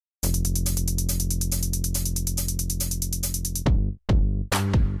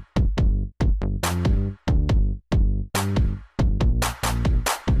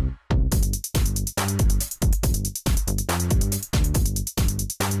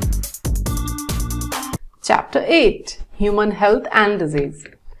Chapter 8. Human Health and Disease.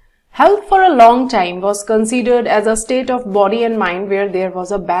 Health for a long time was considered as a state of body and mind where there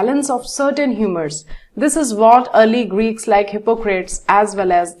was a balance of certain humors. This is what early Greeks like Hippocrates as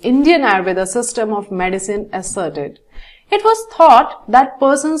well as Indian Ayurveda system of medicine asserted. It was thought that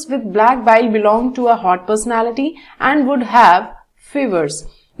persons with black bile belonged to a hot personality and would have fevers.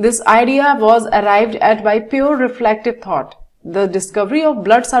 This idea was arrived at by pure reflective thought. The discovery of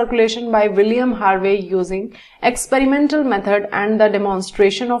blood circulation by William Harvey using experimental method and the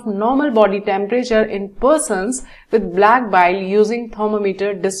demonstration of normal body temperature in persons with black bile using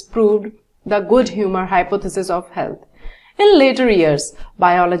thermometer disproved the good humor hypothesis of health. In later years,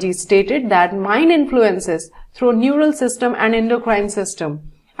 biology stated that mind influences through neural system and endocrine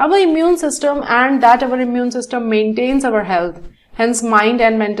system, our immune system, and that our immune system maintains our health. Hence, mind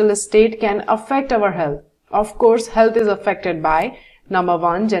and mental state can affect our health. Of course, health is affected by number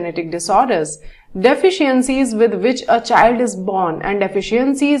 1, genetic disorders, deficiencies with which a child is born, and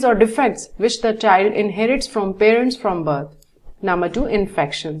deficiencies or defects which the child inherits from parents from birth. Number 2,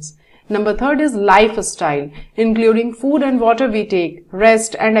 infections. Number 3 is lifestyle, including food and water we take,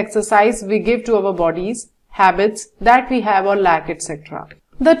 rest and exercise we give to our bodies, habits that we have or lack, etc.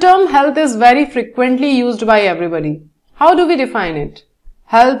 The term health is very frequently used by everybody. How do we define it?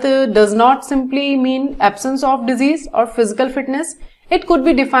 Health does not simply mean absence of disease or physical fitness. It could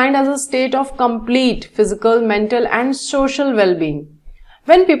be defined as a state of complete physical, mental and social well-being.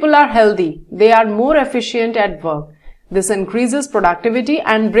 When people are healthy, they are more efficient at work. This increases productivity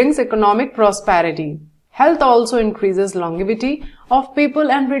and brings economic prosperity. Health also increases longevity of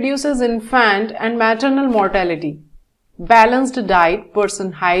people and reduces infant and maternal mortality. Balanced diet,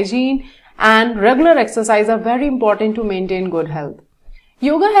 personal hygiene and regular exercise are very important to maintain good health.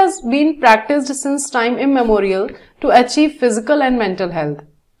 Yoga has been practiced since time immemorial to achieve physical and mental health.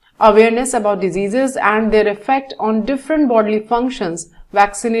 Awareness about diseases and their effect on different bodily functions,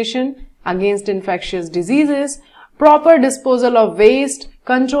 vaccination against infectious diseases, proper disposal of waste,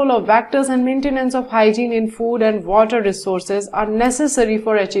 control of vectors and maintenance of hygiene in food and water resources are necessary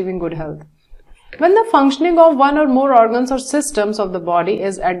for achieving good health. When the functioning of one or more organs or systems of the body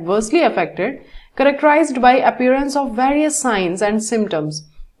is adversely affected, characterized by appearance of various signs and symptoms,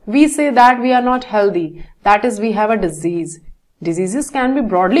 we say that we are not healthy, that is, we have a disease. Diseases can be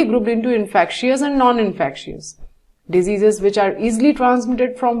broadly grouped into infectious and non-infectious. Diseases which are easily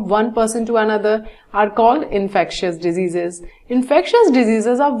transmitted from one person to another are called infectious diseases. Infectious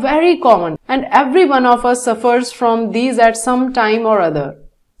diseases are very common and every one of us suffers from these at some time or other.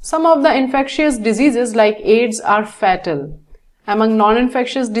 Some of the infectious diseases like AIDS are fatal. Among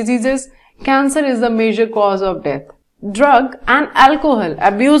non-infectious diseases, cancer is the major cause of death. Drug and alcohol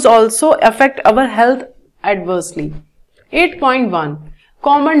abuse also affect our health adversely. 8.1.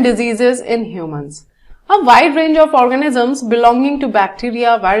 Common diseases in humans. A wide range of organisms belonging to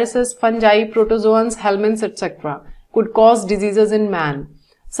bacteria, viruses, fungi, protozoans, helminths, etc. could cause diseases in man.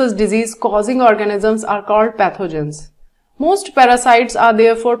 Such disease-causing organisms are called pathogens. Most parasites are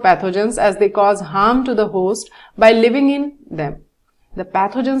therefore pathogens as they cause harm to the host by living in them. The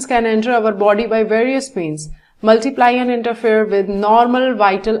pathogens can enter our body by various means, multiply and interfere with normal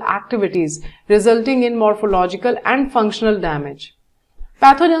vital activities, resulting in morphological and functional damage.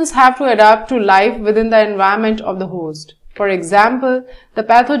 Pathogens have to adapt to life within the environment of the host. For example, the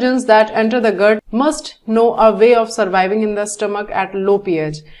pathogens that enter the gut must know a way of surviving in the stomach at low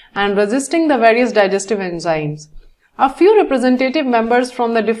pH and resisting the various digestive enzymes. A few representative members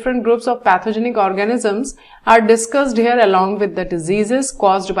from the different groups of pathogenic organisms are discussed here along with the diseases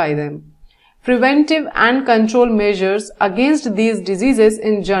caused by them. Preventive and control measures against these diseases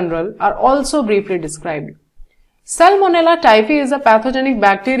in general are also briefly described. Salmonella typhi is a pathogenic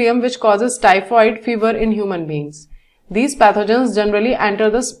bacterium which causes typhoid fever in human beings. These pathogens generally enter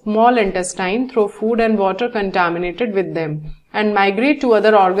the small intestine through food and water contaminated with them and migrate to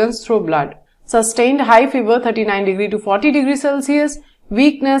other organs through blood. Sustained high fever 39 degree to 40 degree Celsius,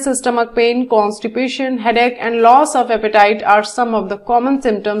 weakness, stomach pain, constipation, headache and loss of appetite are some of the common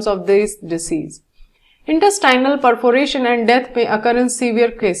symptoms of this disease. Intestinal perforation and death may occur in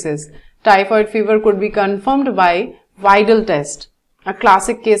severe cases. Typhoid fever could be confirmed by Vidal test. A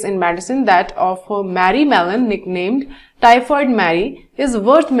classic case in medicine, that of Mary Mellon, nicknamed Typhoid Mary, is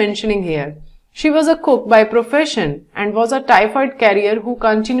worth mentioning here. She was a cook by profession and was a typhoid carrier who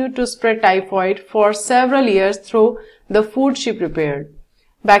continued to spread typhoid for several years through the food she prepared.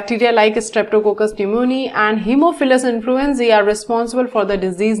 Bacteria like Streptococcus pneumoniae and Haemophilus influenzae are responsible for the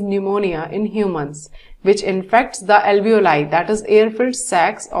disease pneumonia in humans, which infects the alveoli, that is air-filled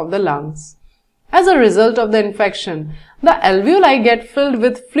sacs of the lungs. As a result of the infection, the alveoli get filled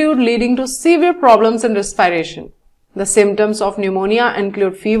with fluid leading to severe problems in respiration. The symptoms of pneumonia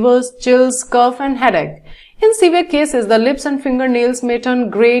include fevers, chills, cough and headache. In severe cases, the lips and fingernails may turn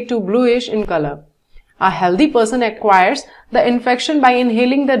grey to bluish in color. A healthy person acquires the infection by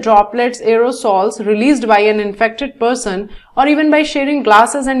inhaling the droplets, aerosols released by an infected person, or even by sharing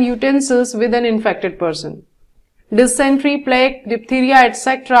glasses and utensils with an infected person. Dysentery, plague, diphtheria,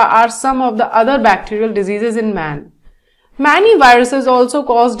 etc. are some of the other bacterial diseases in man. Many viruses also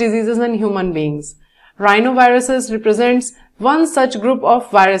cause diseases in human beings. Rhinoviruses represents one such group of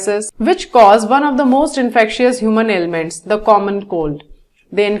viruses which cause one of the most infectious human ailments, the common cold.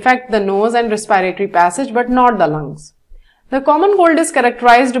 They infect the nose and respiratory passage but not the lungs. The common cold is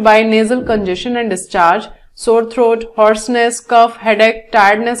characterized by nasal congestion and discharge, sore throat, hoarseness, cough, headache,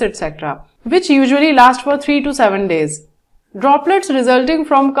 tiredness, etc., which usually last for 3 to 7 days. Droplets resulting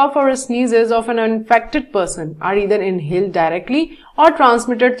from cough or sneezes of an infected person are either inhaled directly or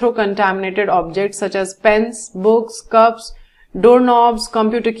transmitted through contaminated objects such as pens, books, cups, doorknobs,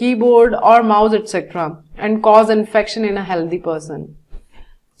 computer keyboard or mouse, etc., and cause infection in a healthy person.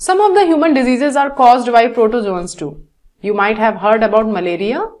 Some of the human diseases are caused by protozoans too. You might have heard about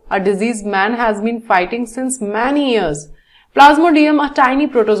malaria, a disease man has been fighting since many years. Plasmodium, a tiny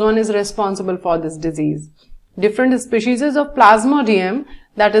protozoan, is responsible for this disease. Different species of Plasmodium,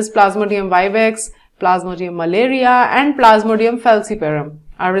 that is Plasmodium vivax, Plasmodium malaria and Plasmodium falciparum,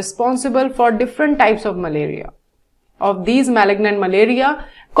 are responsible for different types of malaria. Of these, malignant malaria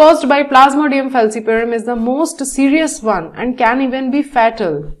caused by Plasmodium falciparum is the most serious one and can even be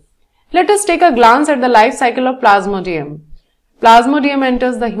fatal. Let us take a glance at the life cycle of Plasmodium. Plasmodium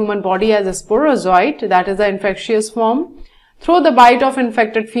enters the human body as a sporozoite, that is the infectious form, through the bite of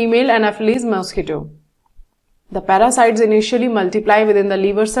infected female Anopheles mosquito. The parasites initially multiply within the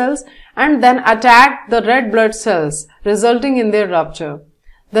liver cells and then attack the red blood cells, resulting in their rupture.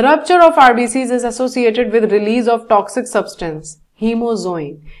 The rupture of RBCs is associated with release of toxic substance,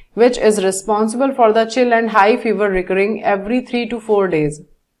 hemozoin, which is responsible for the chill and high fever recurring every 3 to 4 days.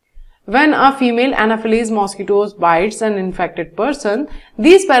 When a female Anopheles mosquito bites an infected person,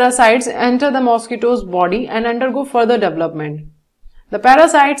 these parasites enter the mosquito's body and undergo further development. The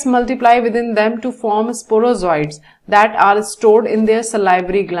parasites multiply within them to form sporozoites that are stored in their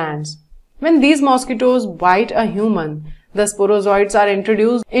salivary glands. When these mosquitoes bite a human, the sporozoites are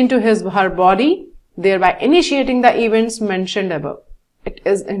introduced into her body, thereby initiating the events mentioned above. It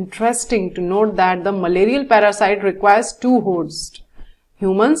is interesting to note that the malarial parasite requires two hosts,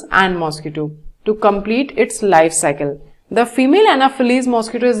 humans and mosquito, to complete its life cycle. The female Anopheles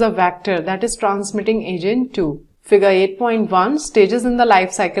mosquito is the vector, that is transmitting agent 2. Figure 8.1 stages in the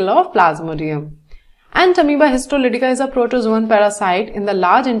life cycle of Plasmodium. Entamoeba histolytica is a protozoan parasite in the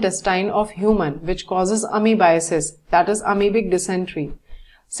large intestine of human which causes amoebiasis, that is amoebic dysentery.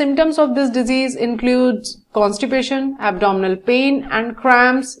 Symptoms of this disease include constipation, abdominal pain and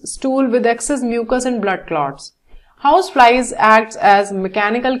cramps, stool with excess mucus and blood clots. Houseflies act as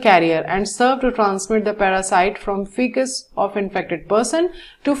mechanical carrier and serve to transmit the parasite from feces of infected person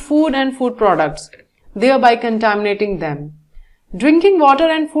to food and food products, thereby contaminating them. Drinking water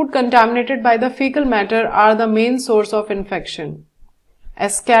and food contaminated by the fecal matter are the main source of infection.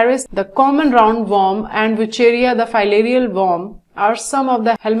 Ascaris, the common roundworm, and Wucheria, the filarial worm, are some of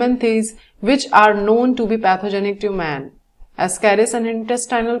the helminthes which are known to be pathogenic to man. Ascaris, an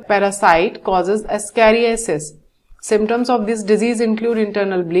intestinal parasite, causes ascariasis. Symptoms of this disease include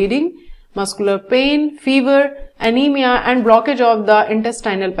internal bleeding, muscular pain, fever, anemia, and blockage of the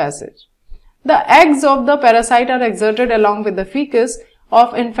intestinal passage. The eggs of the parasite are exerted along with the feces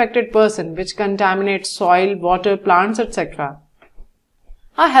of infected person, which contaminates soil, water, plants, etc.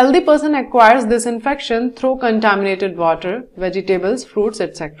 A healthy person acquires this infection through contaminated water, vegetables, fruits,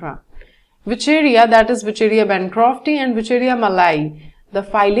 etc. Wucheria, that is Wucheria bancrofti and Wucheria malai, the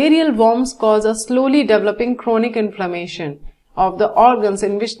filarial worms, cause a slowly developing chronic inflammation of the organs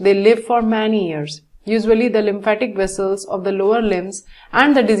in which they live for many years, usually the lymphatic vessels of the lower limbs,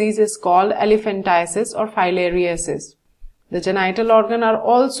 and the disease is called elephantiasis or filariasis. The genital organs are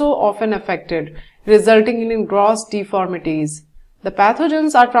also often affected, resulting in gross deformities. The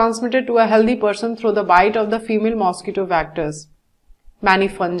pathogens are transmitted to a healthy person through the bite of the female mosquito vectors. Many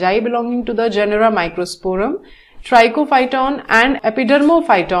fungi belonging to the genera Microsporum, Trichophyton and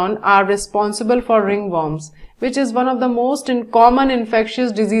Epidermophyton are responsible for ringworms, which is one of the most common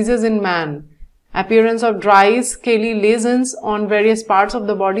infectious diseases in man. Appearance of dry, scaly lesions on various parts of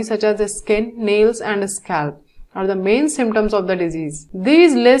the body such as the skin, nails and scalp are the main symptoms of the disease.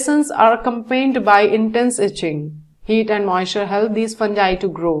 These lesions are accompanied by intense itching. Heat and moisture help these fungi to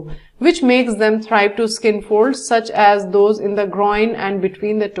grow, which makes them thrive to skin folds such as those in the groin and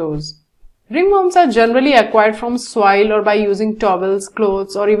between the toes. Ringworms are generally acquired from soil or by using towels,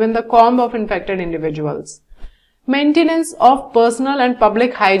 clothes, or even the comb of infected individuals. Maintenance of personal and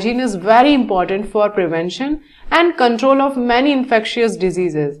public hygiene is very important for prevention and control of many infectious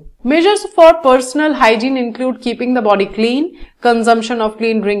diseases. Measures for personal hygiene include keeping the body clean, consumption of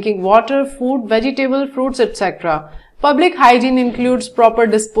clean drinking water, food, vegetable, fruits, etc. Public hygiene includes proper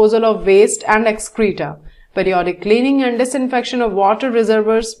disposal of waste and excreta, periodic cleaning and disinfection of water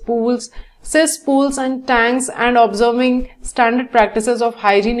reservoirs, pools, cesspools and tanks, and observing standard practices of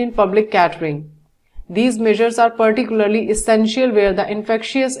hygiene in public catering. These measures are particularly essential where the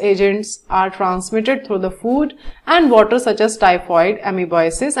infectious agents are transmitted through the food and water such as typhoid,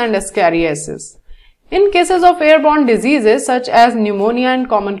 amoebiasis and ascariasis. In cases of airborne diseases such as pneumonia and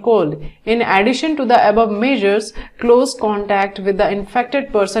common cold, in addition to the above measures, close contact with the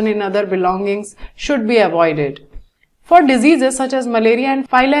infected person in other belongings should be avoided. For diseases such as malaria and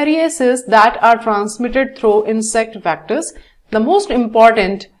filariasis that are transmitted through insect vectors, the most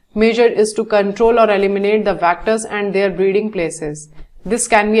important measure is to control or eliminate the vectors and their breeding places. This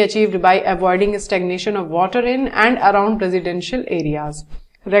can be achieved by avoiding stagnation of water in and around residential areas,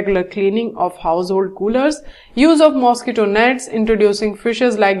 regular cleaning of household coolers, use of mosquito nets, introducing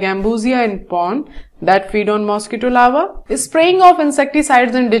fishes like gambusia in pond that feed on mosquito larvae, spraying of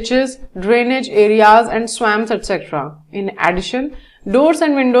insecticides in ditches, drainage areas and swamps, etc. In addition, doors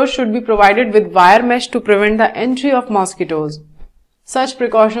and windows should be provided with wire mesh to prevent the entry of mosquitoes. Such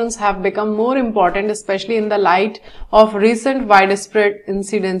precautions have become more important, especially in the light of recent widespread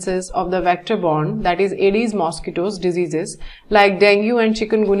incidences of the vector-borne, that is Aedes mosquitoes diseases like dengue and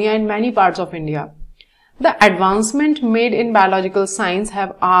chikungunya in many parts of India. The advancement made in biological science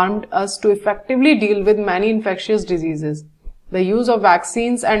have armed us to effectively deal with many infectious diseases. The use of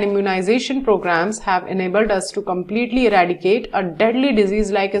vaccines and immunization programs have enabled us to completely eradicate a deadly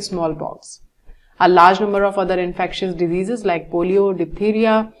disease like smallpox. A large number of other infectious diseases like polio,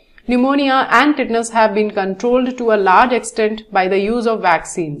 diphtheria, pneumonia and tetanus have been controlled to a large extent by the use of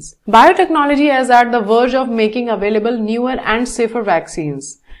vaccines. Biotechnology is at the verge of making available newer and safer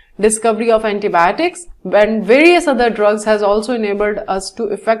vaccines. Discovery of antibiotics and various other drugs has also enabled us to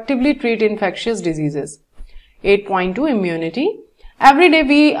effectively treat infectious diseases. 8.2 Immunity. Every day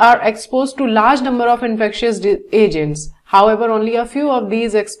we are exposed to large number of infectious agents. However, only a few of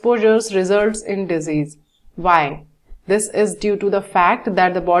these exposures results in disease. Why? This is due to the fact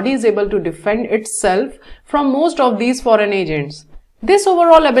that the body is able to defend itself from most of these foreign agents. This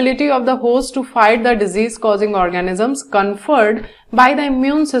overall ability of the host to fight the disease-causing organisms conferred by the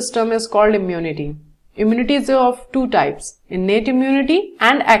immune system is called immunity. Immunity is of two types, innate immunity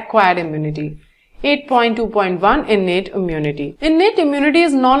and acquired immunity. 8.2.1 Innate immunity. Innate immunity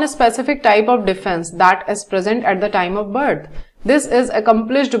is non-specific type of defense that is present at the time of birth. This is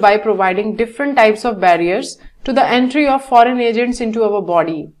accomplished by providing different types of barriers to the entry of foreign agents into our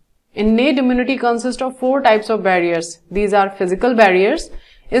body. Innate immunity consists of four types of barriers. These are physical barriers.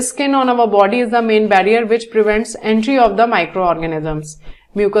 Skin on our body is the main barrier which prevents entry of the microorganisms.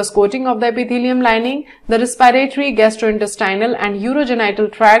 Mucous coating of the epithelium lining, the respiratory, gastrointestinal and urogenital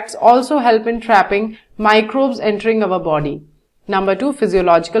tracts also help in trapping microbes entering our body. Number 2,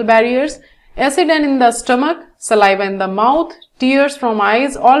 physiological barriers. Acid in the stomach, saliva in the mouth, tears from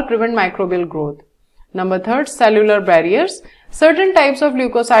eyes all prevent microbial growth. Number 3, cellular barriers. Certain types of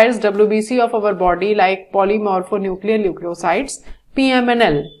leukocytes, WBC of our body like polymorphonuclear leukocytes,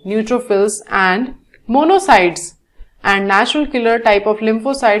 PMNL, neutrophils and monocytes and natural killer type of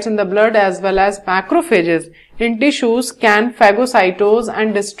lymphocytes in the blood as well as macrophages in tissues can phagocytose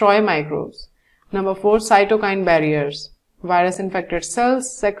and destroy microbes. Number 4, cytokine barriers. Virus-infected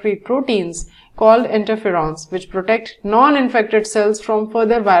cells secrete proteins called interferons which protect non-infected cells from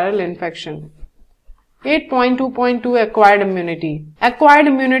further viral infection. 8.2.2 Acquired immunity. Acquired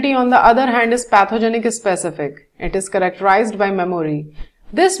immunity on the other hand is pathogenic specific. It is characterized by memory.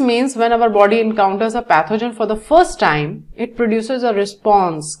 This means when our body encounters a pathogen for the first time, it produces a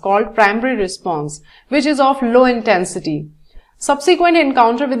response called primary response, which is of low intensity. Subsequent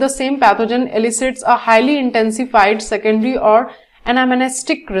encounter with the same pathogen elicits a highly intensified secondary or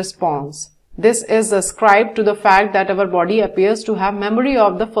anamnestic response. This is ascribed to the fact that our body appears to have memory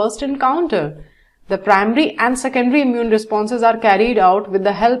of the first encounter. The primary and secondary immune responses are carried out with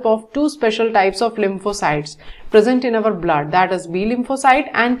the help of two special types of lymphocytes present in our blood, that is B lymphocyte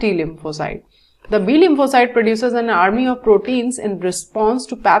and T lymphocyte. The B lymphocyte produces an army of proteins in response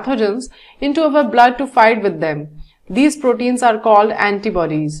to pathogens into our blood to fight with them. These proteins are called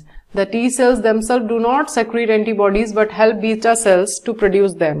antibodies. The T cells themselves do not secrete antibodies but help beta cells to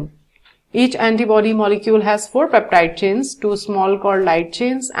produce them. Each antibody molecule has 4 peptide chains, 2 small called light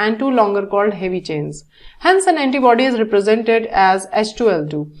chains and 2 longer called heavy chains. Hence, an antibody is represented as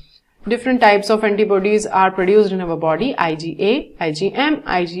H2L2. Different types of antibodies are produced in our body: IgA, IgM,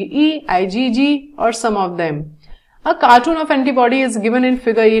 IgE, IgG, or some of them. A cartoon of antibody is given in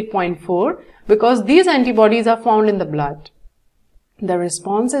figure 8.4 because these antibodies are found in the blood. The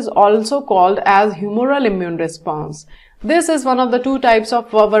response is also called as humoral immune response. This is one of the 2 types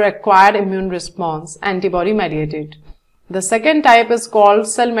of our acquired immune response, antibody mediated. The second type is called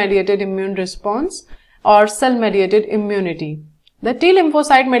cell mediated immune response or cell mediated immunity. The T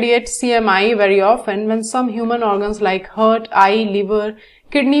lymphocyte mediates CMI very often when some human organs like heart, eye, liver,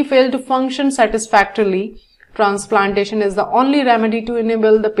 kidney fail to function satisfactorily. Transplantation is the only remedy to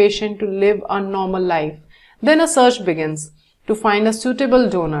enable the patient to live a normal life. Then a search begins to find a suitable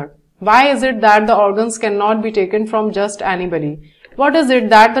donor. Why is it that the organs cannot be taken from just anybody? What is it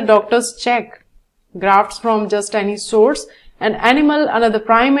that the doctors check? Grafts from just any source, an animal, another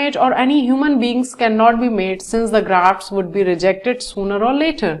primate, or any human beings cannot be made since the grafts would be rejected sooner or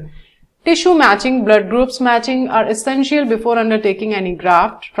later. Tissue matching, blood groups matching are essential before undertaking any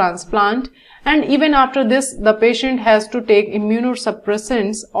graft, transplant, and even after this, the patient has to take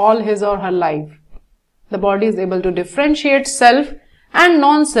immunosuppressants all his or her life. The body is able to differentiate self and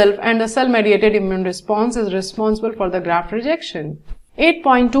non-self, and the cell-mediated immune response is responsible for the graft rejection.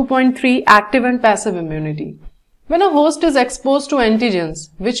 8.2.3 Active and passive immunity. When a host is exposed to antigens,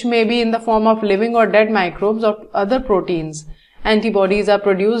 which may be in the form of living or dead microbes or other proteins, antibodies are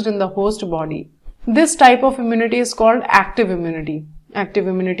produced in the host body. This type of immunity is called active immunity. Active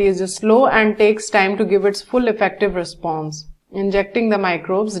immunity is slow and takes time to give its full effective response. Injecting the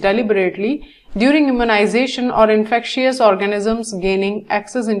microbes deliberately during immunization or infectious organisms gaining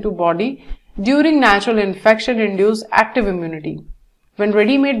access into body during natural infection induce active immunity. When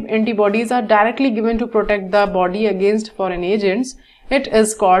ready-made antibodies are directly given to protect the body against foreign agents, it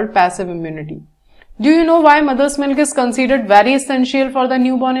is called passive immunity. Do you know why mother's milk is considered very essential for the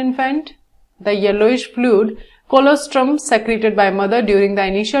newborn infant? The yellowish fluid, colostrum, secreted by mother during the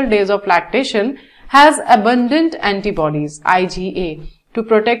initial days of lactation has abundant antibodies, IgA, to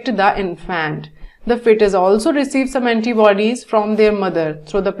protect the infant. The fetus also receives some antibodies from their mother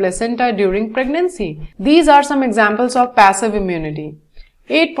through the placenta during pregnancy. These are some examples of passive immunity.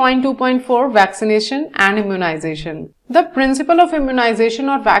 8.2.4 Vaccination and immunization. The principle of immunization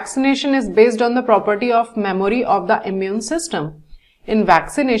or vaccination is based on the property of memory of the immune system. In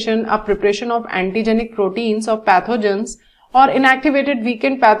vaccination, a preparation of antigenic proteins of pathogens or inactivated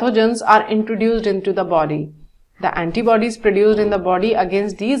weakened pathogens are introduced into the body. The antibodies produced in the body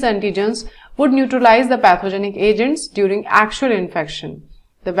against these antigens would neutralize the pathogenic agents during actual infection.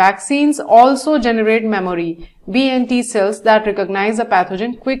 The vaccines also generate memory, B and T cells that recognize the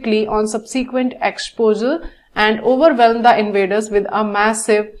pathogen quickly on subsequent exposure and overwhelm the invaders with a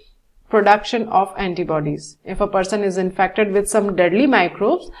massive production of antibodies. If a person is infected with some deadly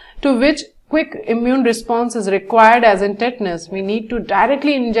microbes to which quick immune response is required, as in tetanus, we need to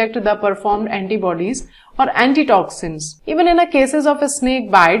directly inject the performed antibodies or antitoxins. Even in a cases of a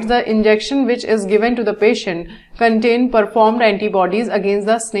snake bite, the injection which is given to the patient contain performed antibodies against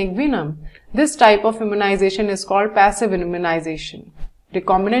the snake venom. This type of immunization is called passive immunization.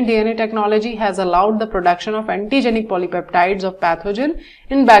 Recombinant DNA technology has allowed the production of antigenic polypeptides of pathogen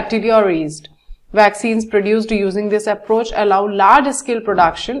in bacteria or yeast. Vaccines produced using this approach allow large-scale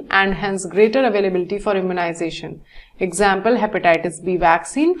production and hence greater availability for immunization. Example, hepatitis B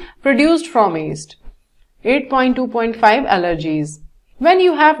vaccine produced from yeast. 8.2.5 Allergies. When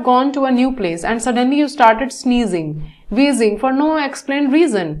you have gone to a new place and suddenly you started sneezing, wheezing for no explained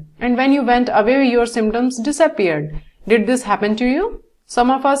reason, and when you went away your symptoms disappeared. Did this happen to you? Some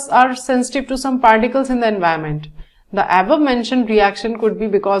of us are sensitive to some particles in the environment. The above mentioned reaction could be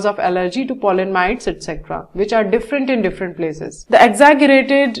because of allergy to pollen mites, etc., which are different in different places. The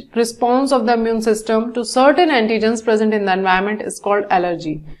exaggerated response of the immune system to certain antigens present in the environment is called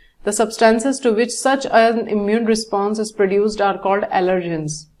allergy. The substances to which such an immune response is produced are called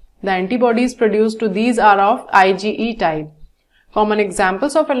allergens. The antibodies produced to these are of IgE type. Common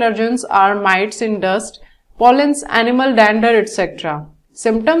examples of allergens are mites in dust, pollens, animal dander, etc.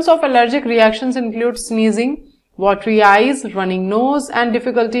 Symptoms of allergic reactions include sneezing, watery eyes, running nose, and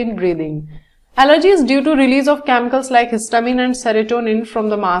difficulty in breathing. Allergy is due to release of chemicals like histamine and serotonin from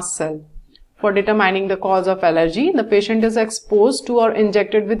the mast cell. For determining the cause of allergy, the patient is exposed to or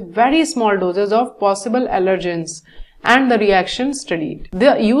injected with very small doses of possible allergens. and the reaction studied.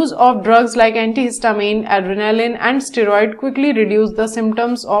 The use of drugs like antihistamine, adrenaline, and steroid quickly reduced the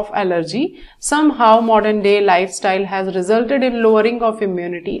symptoms of allergy. Somehow, modern-day lifestyle has resulted in lowering of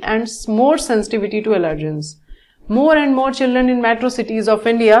immunity and more sensitivity to allergens. More and more children in metro cities of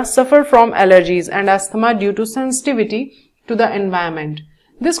India suffer from allergies and asthma due to sensitivity to the environment.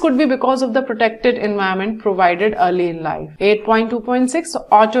 This could be because of the protected environment provided early in life. 8.2.6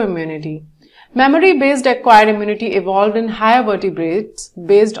 Autoimmunity. Memory-based acquired immunity evolved in higher vertebrates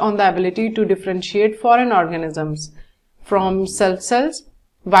based on the ability to differentiate foreign organisms from self cells.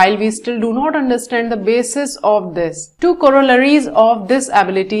 While we still do not understand the basis of this, two corollaries of this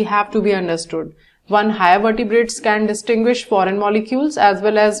ability have to be understood. One, higher vertebrates can distinguish foreign molecules as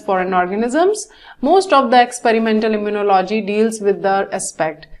well as foreign organisms. Most of the experimental immunology deals with the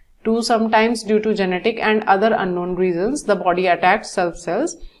aspect. Two, sometimes due to genetic and other unknown reasons, the body attacks self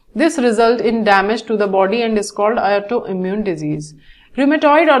cells. This results in damage to the body and is called autoimmune disease.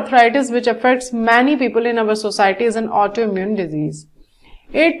 Rheumatoid arthritis, which affects many people in our society, is an autoimmune disease.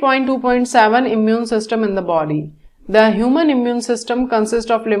 8.2.7 Immune system in the body. The human immune system consists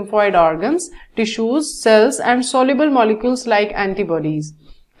of lymphoid organs, tissues, cells, and soluble molecules like antibodies.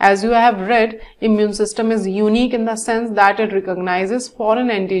 As you have read, immune system is unique in the sense that it recognizes foreign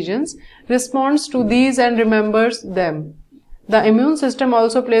antigens, responds to these and remembers them. The immune system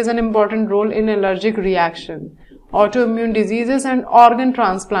also plays an important role in allergic reaction, autoimmune diseases, and organ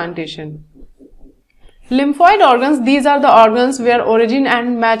transplantation. Lymphoid organs, these are the organs where origin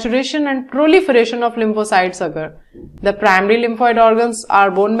and maturation and proliferation of lymphocytes occur. The primary lymphoid organs are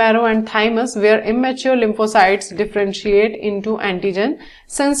bone marrow and thymus, where immature lymphocytes differentiate into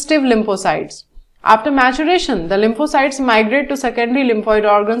antigen-sensitive lymphocytes. After maturation, the lymphocytes migrate to secondary lymphoid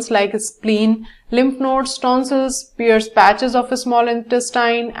organs like spleen, lymph nodes, tonsils, Pierce patches of the small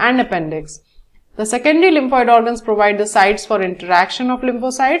intestine, and appendix. The secondary lymphoid organs provide the sites for interaction of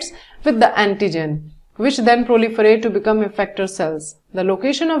lymphocytes with the antigen, which then proliferate to become effector cells. The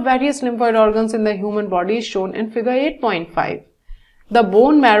location of various lymphoid organs in the human body is shown in figure 8.5. The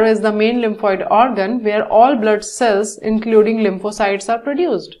bone marrow is the main lymphoid organ where all blood cells, including lymphocytes, are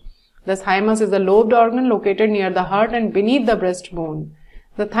produced. The thymus is a lobed organ located near the heart and beneath the breastbone.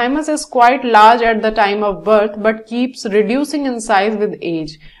 The thymus is quite large at the time of birth but keeps reducing in size with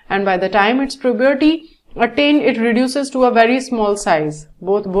age, and by the time its puberty attained, it reduces to a very small size.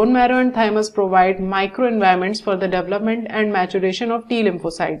 Both bone marrow and thymus provide microenvironments for the development and maturation of T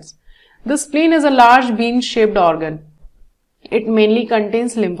lymphocytes. The spleen is a large bean-shaped organ. It mainly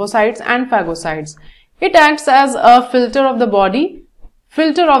contains lymphocytes and phagocytes. It acts as a filter of the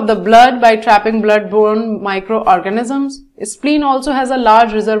blood by trapping blood-borne microorganisms. Spleen also has a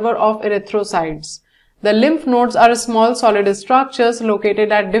large reservoir of erythrocytes. The lymph nodes are small solid structures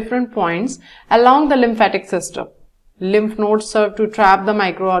located at different points along the lymphatic system. Lymph nodes serve to trap the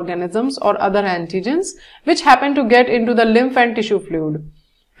microorganisms or other antigens which happen to get into the lymph and tissue fluid.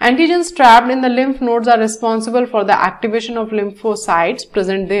 Antigens trapped in the lymph nodes are responsible for the activation of lymphocytes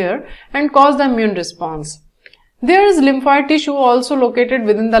present there and cause the immune response. There is lymphoid tissue also located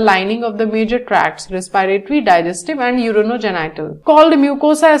within the lining of the major tracts, respiratory, digestive, and urinogenital, called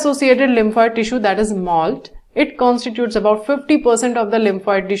mucosa-associated lymphoid tissue, that is MALT. It constitutes about 50% of the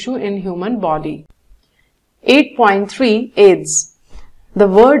lymphoid tissue in human body. 8.3 AIDS. The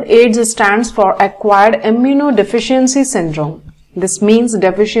word AIDS stands for Acquired Immunodeficiency Syndrome. This means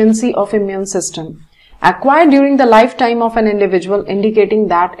deficiency of immune system, acquired during the lifetime of an individual, indicating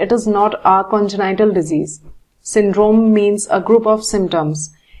that it is not a congenital disease. Syndrome means a group of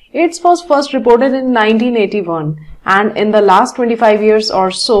symptoms. AIDS was first reported in 1981, and in the last 25 years or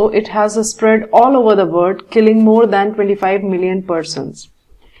so, it has spread all over the world, killing more than 25 million persons.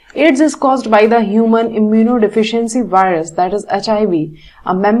 AIDS is caused by the human immunodeficiency virus, that is HIV,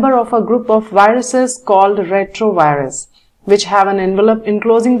 a member of a group of viruses called retrovirus, which have an envelope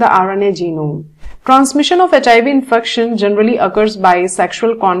enclosing the RNA genome. Transmission of HIV infection generally occurs by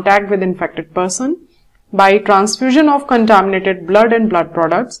sexual contact with infected person, by transfusion of contaminated blood and blood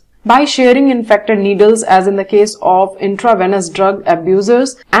products, by sharing infected needles as in the case of intravenous drug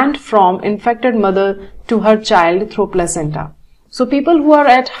abusers, and from infected mother to her child through placenta. So people who are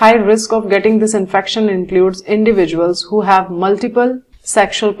at high risk of getting this infection includes individuals who have multiple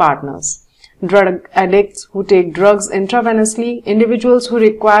sexual partners, drug addicts who take drugs intravenously, individuals who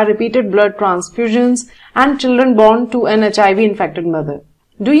require repeated blood transfusions, and children born to an HIV-infected mother.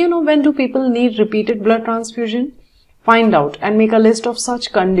 Do you know when do people need repeated blood transfusion? Find out and make a list of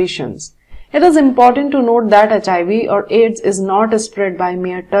such conditions. It is important to note that HIV or AIDS is not spread by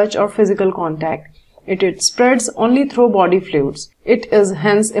mere touch or physical contact. It spreads only through body fluids. It is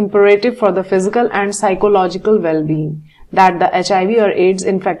hence imperative for the physical and psychological well-being that the HIV or AIDS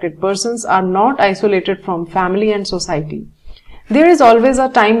infected persons are not isolated from family and society. There is always a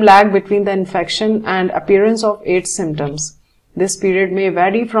time lag between the infection and appearance of AIDS symptoms. This period may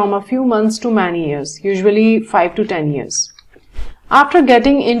vary from a few months to many years, usually 5 to 10 years. After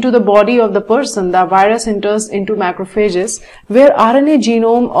getting into the body of the person, the virus enters into macrophages where RNA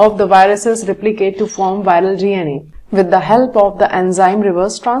genome of the viruses replicate to form viral DNA with the help of the enzyme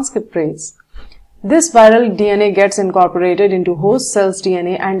reverse transcriptase. This viral DNA gets incorporated into host cells'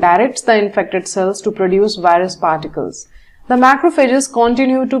 DNA and directs the infected cells to produce virus particles. The macrophages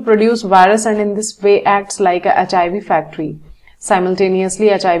continue to produce virus and in this way acts like a HIV factory. Simultaneously,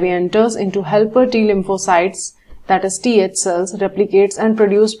 HIV enters into helper T lymphocytes, that is Th cells, replicates and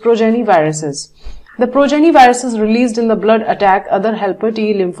produce progeny viruses. The progeny viruses released in the blood attack other helper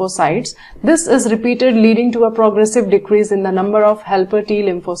T lymphocytes. This is repeated, leading to a progressive decrease in the number of helper T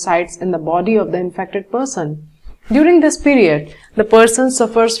lymphocytes in the body of the infected person. During this period, the person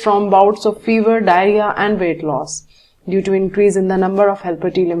suffers from bouts of fever, diarrhea and weight loss. Due to increase in the number of helper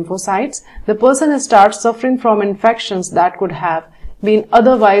T lymphocytes, the person starts suffering from infections that could have been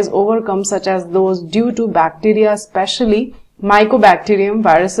otherwise overcome, such as those due to bacteria, especially mycobacterium,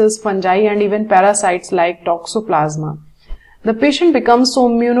 viruses, fungi and even parasites like toxoplasma. The patient becomes so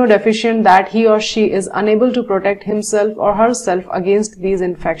immunodeficient that he or she is unable to protect himself or herself against these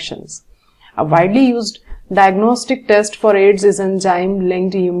infections. A widely used diagnostic test for AIDS is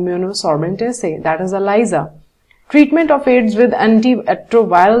enzyme-linked immunosorbent assay, that is ELISA. Treatment of AIDS with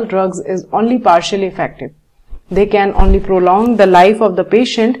antiretroviral drugs is only partially effective. They can only prolong the life of the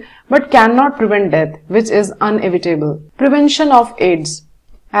patient but cannot prevent death, which is inevitable. Prevention of AIDS.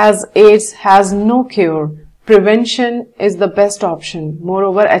 As AIDS has no cure, prevention is the best option.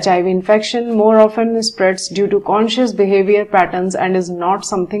 Moreover, HIV infection more often spreads due to conscious behavior patterns and is not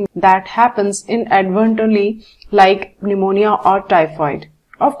something that happens inadvertently like pneumonia or typhoid.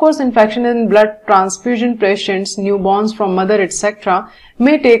 Of course, infection in blood transfusion patients, newborns from mother, etc.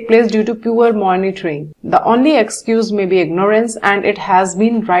 may take place due to poor monitoring. The only excuse may be ignorance, and it has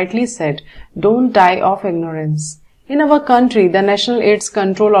been rightly said, don't die of ignorance. In our country, the National AIDS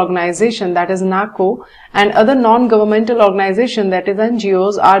Control Organization, that is NACO, and other non-governmental organizations, that is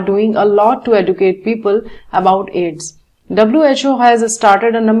NGOs, are doing a lot to educate people about AIDS. WHO has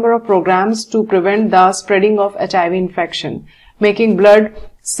started a number of programs to prevent the spreading of HIV infection, making blood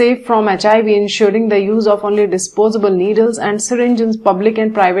safe from HIV, ensuring the use of only disposable needles and syringes in public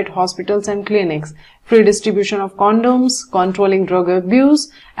and private hospitals and clinics, free distribution of condoms, controlling drug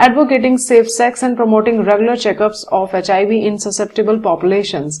abuse, advocating safe sex and promoting regular checkups of HIV in susceptible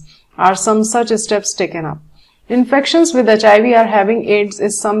populations are some such steps taken up. Infections with HIV or having AIDS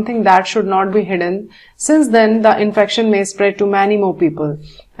is something that should not be hidden, since then the infection may spread to many more people.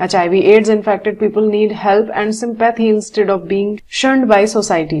 HIV/AIDS infected people need help and sympathy instead of being shunned by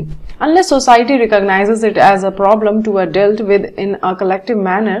society. Unless society recognizes it as a problem to be dealt with in a collective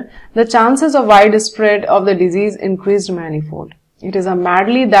manner, the chances of widespread of the disease increased manifold. It is a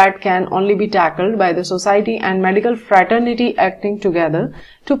medley that can only be tackled by the society and medical fraternity acting together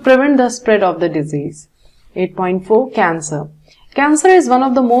to prevent the spread of the disease. 8.4 Cancer. Cancer is one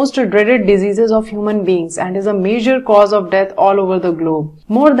of the most dreaded diseases of human beings and is a major cause of death all over the globe.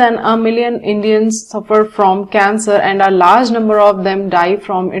 More than 1 million Indians suffer from cancer and a large number of them die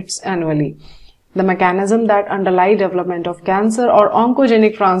from it annually. The mechanism that underlies development of cancer or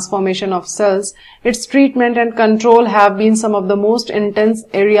oncogenic transformation of cells, its treatment and control have been some of the most intense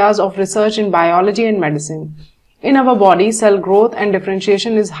areas of research in biology and medicine. In our body, cell growth and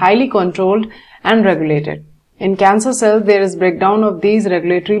differentiation is highly controlled and regulated. In cancer cells, there is breakdown of these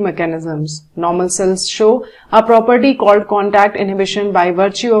regulatory mechanisms. Normal cells show a property called contact inhibition, by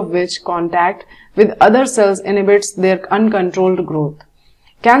virtue of which contact with other cells inhibits their uncontrolled growth.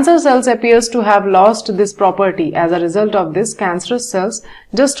 Cancer cells appears to have lost this property. As a result of this, cancerous cells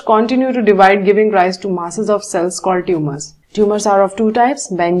just continue to divide, giving rise to masses of cells called tumors. Tumors are of two types,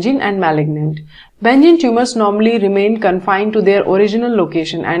 benign and malignant. Benign tumors normally remain confined to their original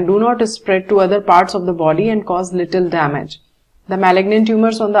location and do not spread to other parts of the body and cause little damage. The malignant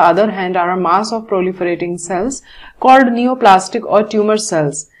tumors, on the other hand, are a mass of proliferating cells called neoplastic or tumor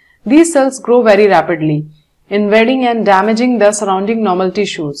cells. These cells grow very rapidly, invading and damaging the surrounding normal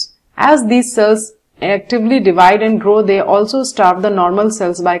tissues. As these cells actively divide and grow, they also starve the normal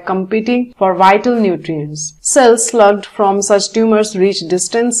cells by competing for vital nutrients. Cells slugged from such tumors reach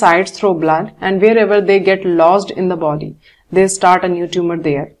distant sites through blood, and wherever they get lodged in the body, they start a new tumor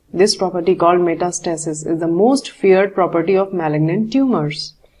there. This property, called metastasis, is the most feared property of malignant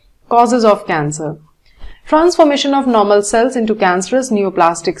tumors. Causes of cancer. Transformation of normal cells into cancerous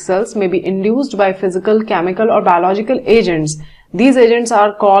neoplastic cells may be induced by physical, chemical or biological agents. These agents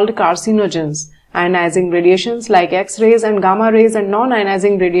are called carcinogens. Ionizing radiations like X-rays and gamma rays and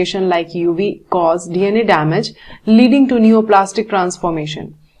non-ionizing radiation like UV cause DNA damage, leading to neoplastic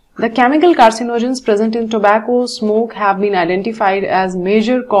transformation. The chemical carcinogens present in tobacco smoke have been identified as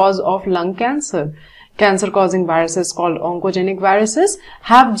major cause of lung cancer. Cancer-causing viruses called oncogenic viruses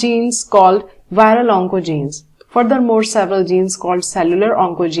have genes called viral oncogenes. Furthermore, several genes called cellular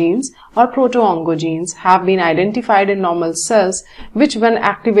oncogenes or proto-oncogenes have been identified in normal cells, which when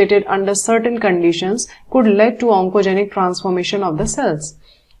activated under certain conditions could lead to oncogenic transformation of the cells.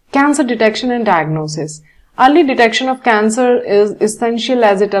 Cancer detection and diagnosis. Early detection of cancer is essential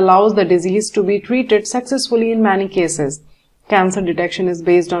as it allows the disease to be treated successfully in many cases. Cancer detection is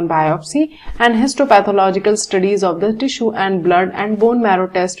based on biopsy and histopathological studies of the tissue and blood and bone marrow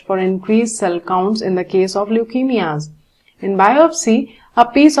test for increased cell counts in the case of leukemias. In biopsy, a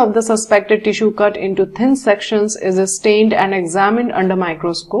piece of the suspected tissue cut into thin sections is stained and examined under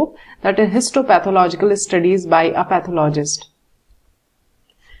microscope, that is histopathological studies by a pathologist.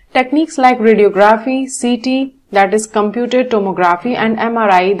 Techniques like radiography, CT, that is computed tomography, and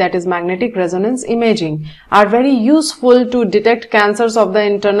MRI, that is magnetic resonance imaging, are very useful to detect cancers of the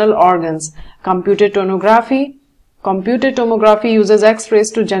internal organs. Computed tomography uses X-rays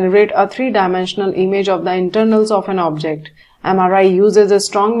to generate a three-dimensional image of the internals of an object. MRI uses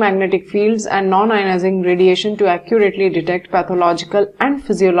strong magnetic fields and non-ionizing radiation to accurately detect pathological and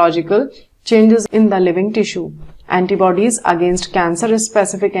physiological changes in the living tissue. Antibodies against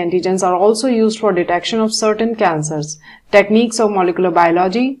cancer-specific antigens are also used for detection of certain cancers. Techniques of molecular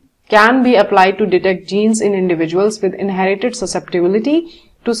biology can be applied to detect genes in individuals with inherited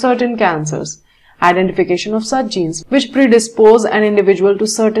susceptibility to certain cancers. Identification of such genes which predispose an individual to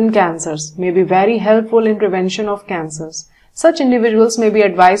certain cancers may be very helpful in prevention of cancers. Such individuals may be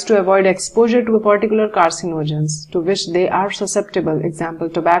advised to avoid exposure to particular carcinogens to which they are susceptible, example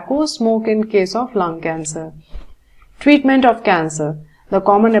tobacco, smoke in case of lung cancer. Treatment of cancer. The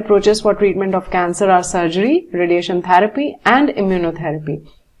common approaches for treatment of cancer are surgery, radiation therapy, and immunotherapy.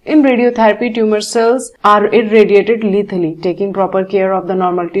 In radiotherapy, tumor cells are irradiated lethally, taking proper care of the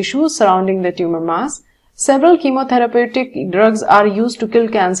normal tissues surrounding the tumor mass. Several chemotherapeutic drugs are used to kill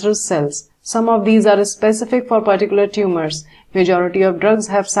cancerous cells. Some of these are specific for particular tumors. Majority of drugs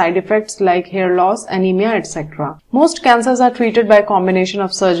have side effects like hair loss, anemia, etc. Most cancers are treated by a combination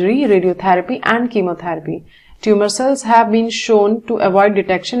of surgery, radiotherapy, and chemotherapy. Tumor cells have been shown to avoid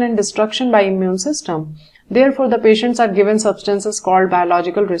detection and destruction by immune system. Therefore, the patients are given substances called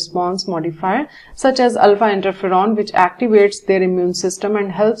biological response modifier such as alpha interferon, which activates their immune system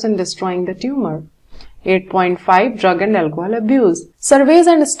and helps in destroying the tumor. 8.5 Drug and alcohol abuse. Surveys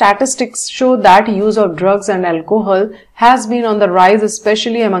and statistics show that use of drugs and alcohol has been on the rise,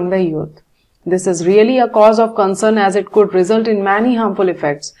 especially among the youth. This is really a cause of concern as it could result in many harmful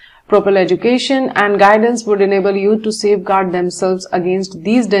effects. Proper education and guidance would enable youth to safeguard themselves against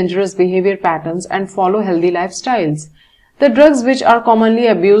these dangerous behavior patterns and follow healthy lifestyles. The drugs which are commonly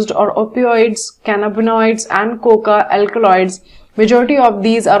abused are opioids, cannabinoids, and coca alkaloids. Majority of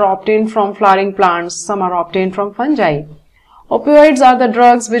these are obtained from flowering plants. Some are obtained from fungi. Opioids are the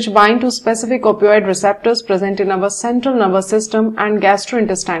drugs which bind to specific opioid receptors present in our central nervous system and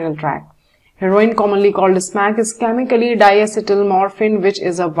gastrointestinal tract. Heroin, commonly called smack, is chemically diacetylmorphine, which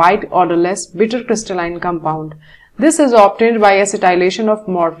is a white, odorless, bitter crystalline compound. This is obtained by acetylation of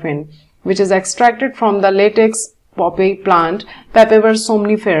morphine, which is extracted from the latex poppy plant, Papaver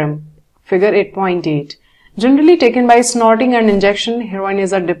somniferum. Figure 8.8. Generally taken by snorting and injection, heroin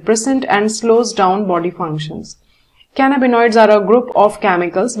is a depressant and slows down body functions. Cannabinoids are a group of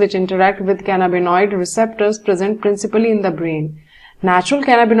chemicals which interact with cannabinoid receptors present principally in the brain. Natural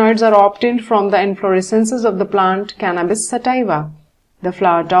cannabinoids are obtained from the inflorescences of the plant Cannabis sativa. The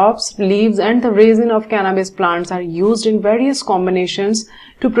flower tops, leaves, and the resin of cannabis plants are used in various combinations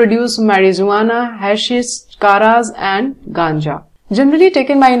to produce marijuana, hashish, karas, and ganja. Generally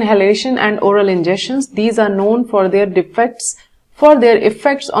taken by inhalation and oral ingestions, these are known for their effects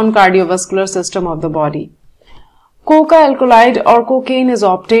on cardiovascular system of the body. Coca alkaloid or cocaine is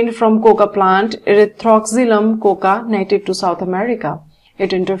obtained from coca plant Erythroxylum coca, native to South America.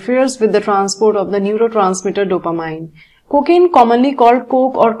 It interferes with the transport of the neurotransmitter dopamine. Cocaine, commonly called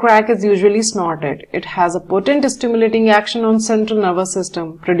coke or crack, is usually snorted. It has a potent stimulating action on central nervous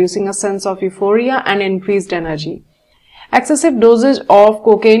system, producing a sense of euphoria and increased energy. Excessive dosage of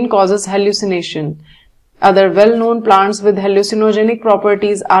cocaine causes hallucination. Other well-known plants with hallucinogenic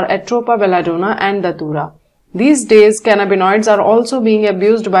properties are Atropa belladonna and Datura. These days, cannabinoids are also being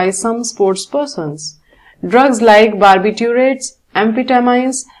abused by some sports persons. Drugs like barbiturates,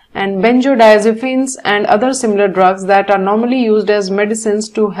 amphetamines, and benzodiazepines and other similar drugs that are normally used as medicines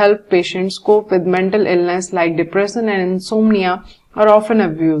to help patients cope with mental illness like depression and insomnia are often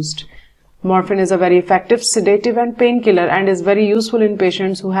abused. Morphine is a very effective sedative and painkiller and is very useful in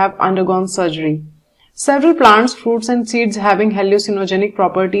patients who have undergone surgery. Several plants, fruits and seeds having hallucinogenic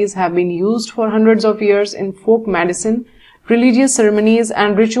properties have been used for hundreds of years in folk medicine, religious ceremonies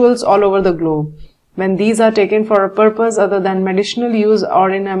and rituals all over the globe. When these are taken for a purpose other than medicinal use or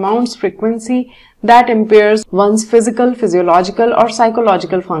in amounts frequency that impairs one's physical, physiological or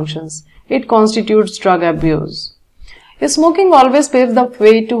psychological functions, it constitutes drug abuse. Smoking always paves the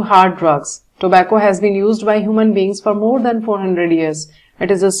way to hard drugs. Tobacco has been used by human beings for more than 400 years. It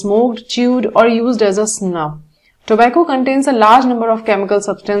is smoked, chewed or used as a snuff. Tobacco contains a large number of chemical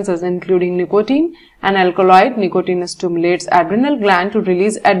substances including nicotine and alkaloid. Nicotine stimulates adrenal gland to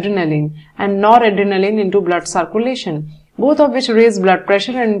release adrenaline and noradrenaline into blood circulation, both of which raise blood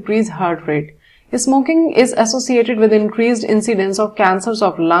pressure and increase heart rate. Smoking is associated with increased incidence of cancers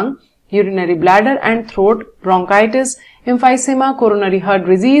of lung, urinary bladder and throat, bronchitis, emphysema, coronary heart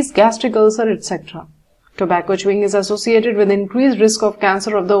disease, gastric ulcer, etc. Tobacco chewing is associated with increased risk of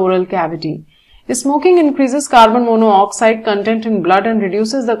cancer of the oral cavity. Smoking increases carbon monoxide content in blood and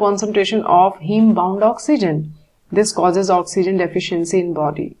reduces the concentration of heme-bound oxygen. This causes oxygen deficiency in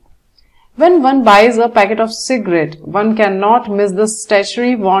body. When one buys a packet of cigarette, one cannot miss the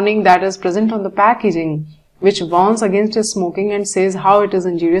statutory warning that is present on the packaging, which warns against smoking and says how it is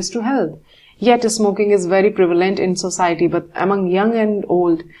injurious to health. Yet smoking is very prevalent in society, but among young and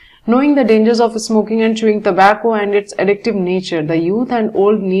old. Knowing the dangers of smoking and chewing tobacco and its addictive nature, the youth and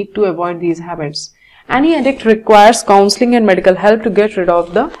old need to avoid these habits. Any addict requires counseling and medical help to get rid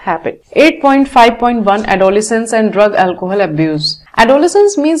of the habit. 8.5.1 Adolescence and Drug Alcohol Abuse.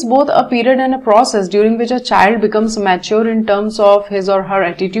 Adolescence means both a period and a process during which a child becomes mature in terms of his or her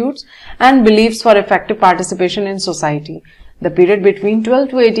attitudes and beliefs for effective participation in society. The period between 12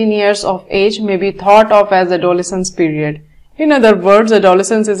 to 18 years of age may be thought of as adolescence period. In other words,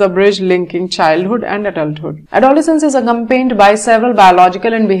 adolescence is a bridge linking childhood and adulthood. Adolescence is accompanied by several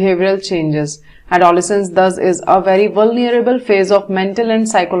biological and behavioral changes. Adolescence thus is a very vulnerable phase of mental and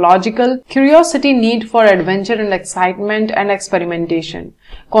psychological curiosity, need for adventure and excitement and experimentation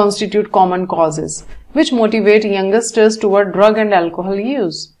constitute common causes which motivate youngsters toward drug and alcohol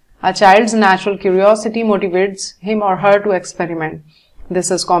use. A child's natural curiosity motivates him or her to experiment. This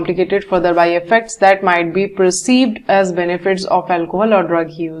is complicated further by effects that might be perceived as benefits of alcohol or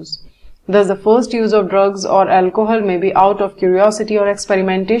drug use. Thus, the first use of drugs or alcohol may be out of curiosity or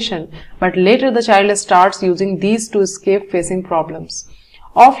experimentation, but later the child starts using these to escape facing problems.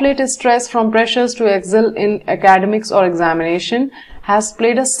 Of late, stress from pressures to excel in academics or examination has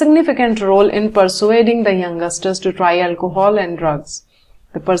played a significant role in persuading the youngsters to try alcohol and drugs.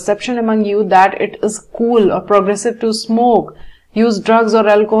 The perception among youth that it is cool or progressive to smoke, use drugs or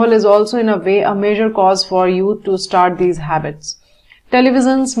alcohol is also in a way a major cause for youth to start these habits.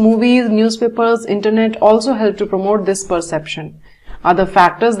 Televisions, movies, newspapers, internet also help to promote this perception. Other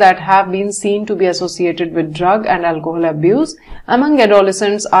factors that have been seen to be associated with drug and alcohol abuse among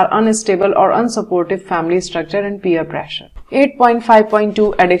adolescents are unstable or unsupportive family structure and peer pressure.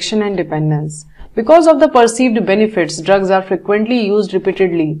 8.5.2 Addiction and Dependence. Because of the perceived benefits, drugs are frequently used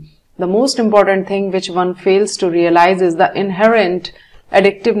repeatedly. The most important thing which one fails to realize is the inherent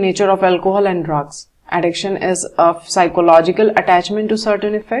addictive nature of alcohol and drugs. Addiction is a psychological attachment to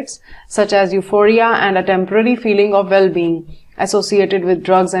certain effects, such as euphoria and a temporary feeling of well-being associated with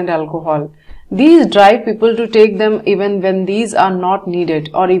drugs and alcohol. These drive people to take them even when these are not needed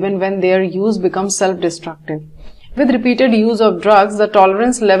or even when their use becomes self-destructive. With repeated use of drugs, the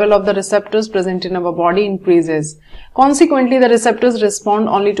tolerance level of the receptors present in our body increases. Consequently, the receptors respond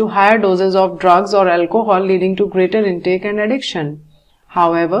only to higher doses of drugs or alcohol, leading to greater intake and addiction.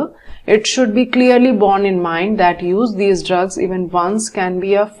 However, it should be clearly borne in mind that use these drugs even once can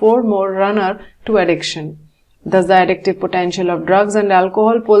be a forerunner to addiction. Thus, the addictive potential of drugs and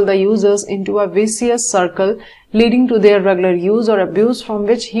alcohol pull the users into a vicious circle, leading to their regular use or abuse from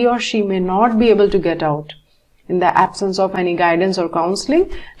which he or she may not be able to get out. In the absence of any guidance or counseling,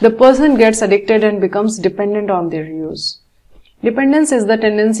 the person gets addicted and becomes dependent on their use. Dependence is the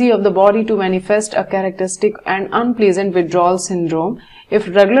tendency of the body to manifest a characteristic and unpleasant withdrawal syndrome. If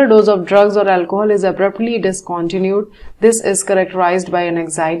regular dose of drugs or alcohol is abruptly discontinued, this is characterized by an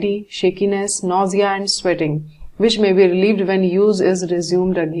anxiety, shakiness, nausea and sweating, which may be relieved when use is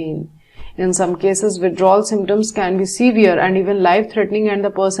resumed again. In some cases, withdrawal symptoms can be severe and even life-threatening, and the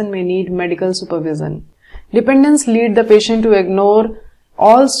person may need medical supervision. Dependence leads the patient to ignore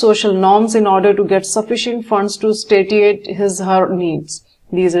all social norms in order to get sufficient funds to satiate his/her needs.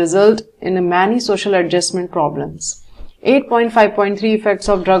 These result in many social adjustment problems. 8.5.3 Effects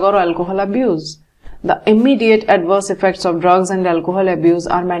of drug or alcohol abuse. The immediate adverse effects of drugs and alcohol abuse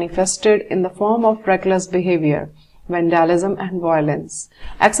are manifested in the form of reckless behavior, vandalism and violence.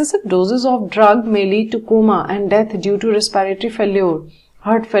 Excessive doses of drug may lead to coma and death due to respiratory failure,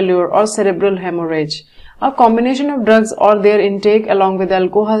 heart failure or cerebral hemorrhage. A combination of drugs or their intake along with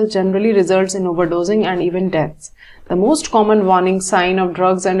alcohol generally results in overdosing and even deaths. The most common warning sign of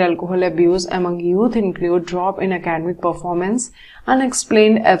drugs and alcohol abuse among youth include drop in academic performance,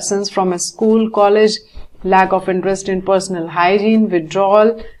 unexplained absence from a school, college, lack of interest in personal hygiene,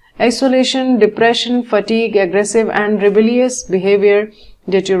 withdrawal, isolation, depression, fatigue, aggressive and rebellious behavior,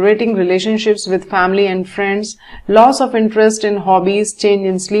 deteriorating relationships with family and friends, loss of interest in hobbies, change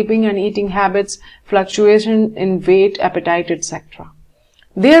in sleeping and eating habits, fluctuation in weight, appetite, etc.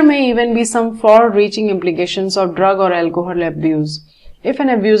 There may even be some far-reaching implications of drug or alcohol abuse. If an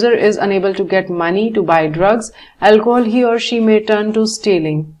abuser is unable to get money to buy drugs, alcohol, he or she may turn to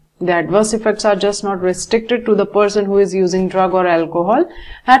stealing. The adverse effects are just not restricted to the person who is using drug or alcohol.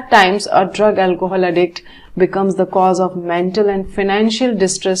 At times, a drug-alcohol addict becomes the cause of mental and financial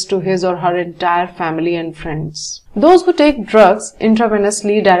distress to his or her entire family and friends. Those who take drugs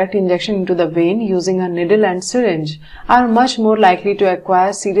intravenously, direct injection into the vein using a needle and syringe, are much more likely to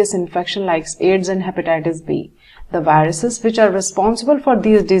acquire serious infection like AIDS and hepatitis B. The viruses which are responsible for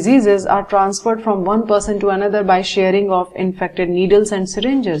these diseases are transferred from one person to another by sharing of infected needles and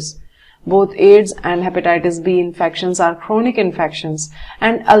syringes. Both AIDS and hepatitis B infections are chronic infections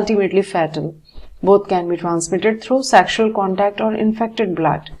and ultimately fatal. Both can be transmitted through sexual contact or infected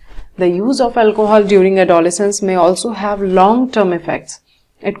blood. The use of alcohol during adolescence may also have long-term effects.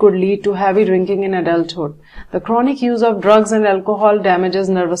 It could lead to heavy drinking in adulthood. The chronic use of drugs and alcohol damages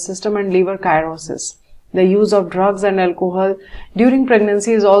nervous system and liver cirrhosis. The use of drugs and alcohol during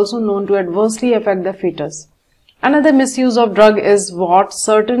pregnancy is also known to adversely affect the fetus. Another misuse of drug is what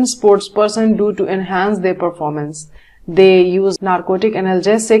certain sportspersons do to enhance their performance. They use narcotic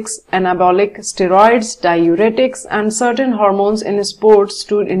analgesics, anabolic steroids, diuretics, and certain hormones in sports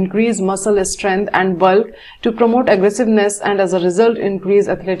to increase muscle strength and bulk, to promote aggressiveness, and as a result increase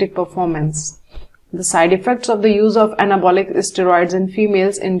athletic performance. The side effects of the use of anabolic steroids in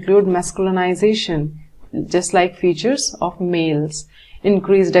females include masculinization, just like features of males,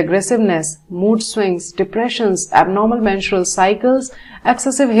 increased aggressiveness, mood swings, depressions, abnormal menstrual cycles,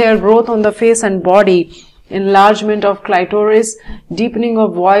 excessive hair growth on the face and body, enlargement of clitoris, deepening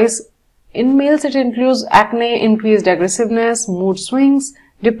of voice. In males, it includes acne, increased aggressiveness, mood swings,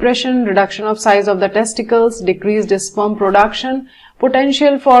 depression, reduction of size of the testicles, decreased sperm production,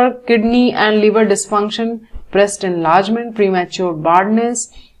 potential for kidney and liver dysfunction, breast enlargement, premature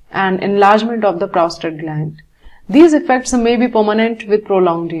baldness, and enlargement of the prostate gland. These effects may be permanent with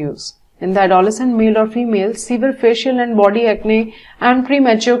prolonged use. In the adolescent male or female, severe facial and body acne and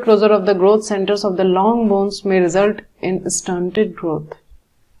premature closure of the growth centers of the long bones may result in stunted growth.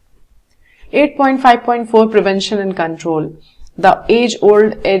 8.5.4 Prevention and Control. The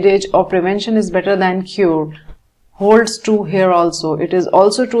age-old adage of prevention is better than cure holds true here also. It is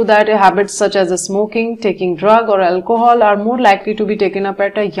also true that habits such as smoking, taking drug or alcohol are more likely to be taken up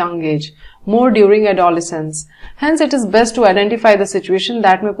at a young age, more during adolescence. Hence, it is best to identify the situation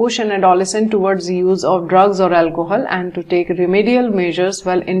that may push an adolescent towards the use of drugs or alcohol and to take remedial measures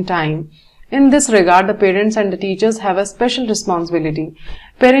well in time. In this regard, the parents and the teachers have a special responsibility.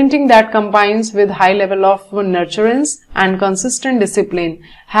 Parenting that combines with high level of nurturance and consistent discipline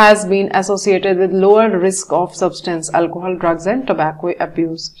has been associated with lower risk of substance, alcohol, drugs and tobacco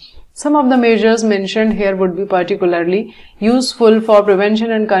abuse. Some of the measures mentioned here would be particularly useful for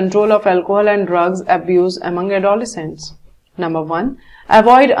prevention and control of alcohol and drugs abuse among adolescents. Number 1.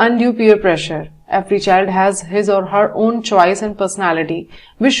 Avoid undue peer pressure. Every child has his or her own choice and personality,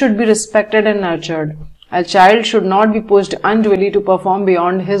 which should be respected and nurtured. A child should not be pushed unduly to perform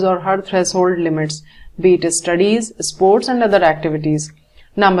beyond his or her threshold limits, be it studies, sports and other activities.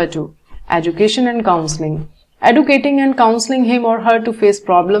 Number 2. Education and counseling. Educating and counseling him or her to face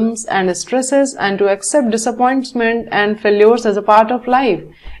problems and stresses and to accept disappointment and failures as a part of life.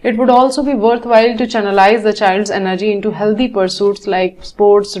 It would also be worthwhile to channelize the child's energy into healthy pursuits like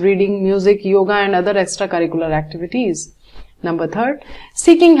sports, reading, music, yoga and other extracurricular activities. Number 3,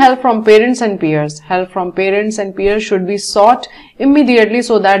 seeking help from parents and peers. Help from parents and peers should be sought immediately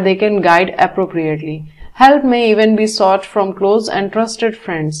so that they can guide appropriately. Help may even be sought from close and trusted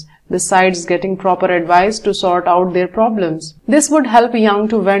friends, besides getting proper advice to sort out their problems. This would help young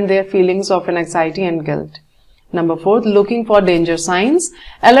to vent their feelings of anxiety and guilt. Number 4, looking for danger signs.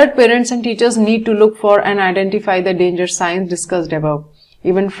 Alert parents and teachers need to look for and identify the danger signs discussed above.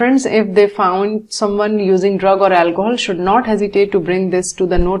 Even friends, if they found someone using drug or alcohol, should not hesitate to bring this to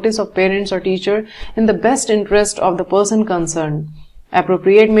the notice of parents or teacher in the best interest of the person concerned.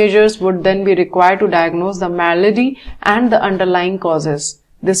 Appropriate measures would then be required to diagnose the malady and the underlying causes.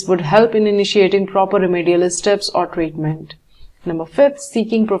 This would help in initiating proper remedial steps or treatment. Number 5,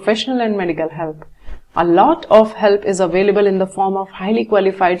 seeking professional and medical help. A lot of help is available in the form of highly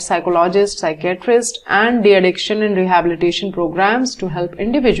qualified psychologists, psychiatrists, and de-addiction and rehabilitation programs to help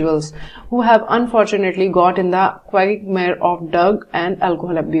individuals who have unfortunately got in the quagmire of drug and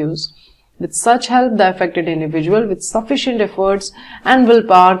alcohol abuse. With such help, the affected individual with sufficient efforts and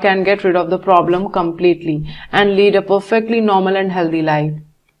willpower can get rid of the problem completely and lead a perfectly normal and healthy life.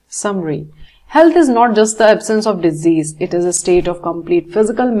 Summary. Health is not just the absence of disease, it is a state of complete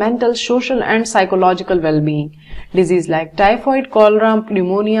physical, mental, social and psychological well-being. Disease like typhoid, cholera,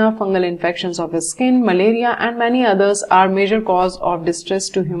 pneumonia, fungal infections of the skin, malaria and many others are major cause of distress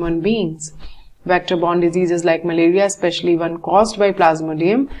to human beings. Vector-borne diseases like malaria, especially one caused by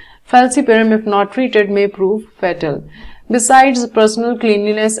Plasmodium falciparum, if not treated, may prove fatal. Besides personal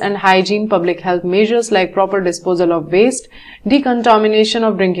cleanliness and hygiene, public health measures like proper disposal of waste, decontamination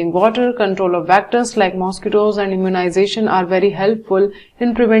of drinking water, control of vectors like mosquitoes and immunization are very helpful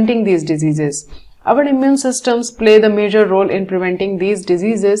in preventing these diseases. Our immune systems play the major role in preventing these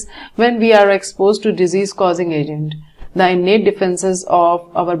diseases when we are exposed to disease-causing agent. The innate defenses of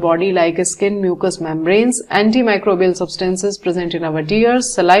our body like skin, mucous membranes, antimicrobial substances present in our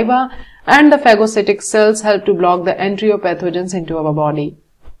tears, saliva, and the phagocytic cells help to block the entry of pathogens into our body.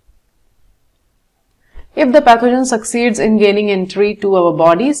 If the pathogen succeeds in gaining entry to our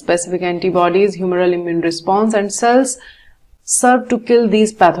body, specific antibodies, humoral immune response, and cells serve to kill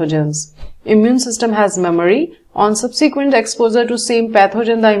these pathogens. Immune system has memory. On subsequent exposure to same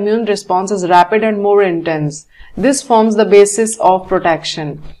pathogen, the immune response is rapid and more intense. This forms the basis of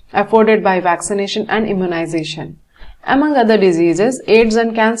protection afforded by vaccination and immunization. Among other diseases, AIDS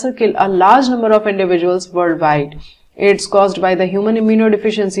and cancer kill a large number of individuals worldwide. AIDS caused by the human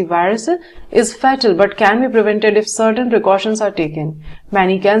immunodeficiency virus is fatal but can be prevented if certain precautions are taken.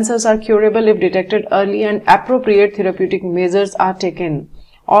 Many cancers are curable if detected early and appropriate therapeutic measures are taken.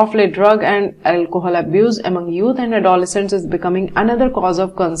 Of late, drug and alcohol abuse among youth and adolescents is becoming another cause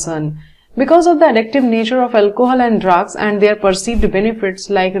of concern. Because of the addictive nature of alcohol and drugs and their perceived benefits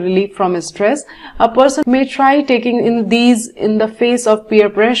like relief from stress, a person may try taking in these in the face of peer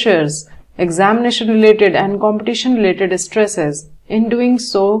pressures, examination-related and competition-related stresses. In doing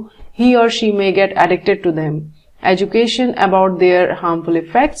so, he or she may get addicted to them. Education about their harmful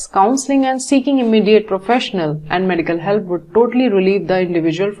effects, counseling and seeking immediate professional and medical help would totally relieve the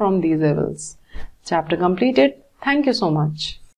individual from these evils. Chapter completed. Thank you so much.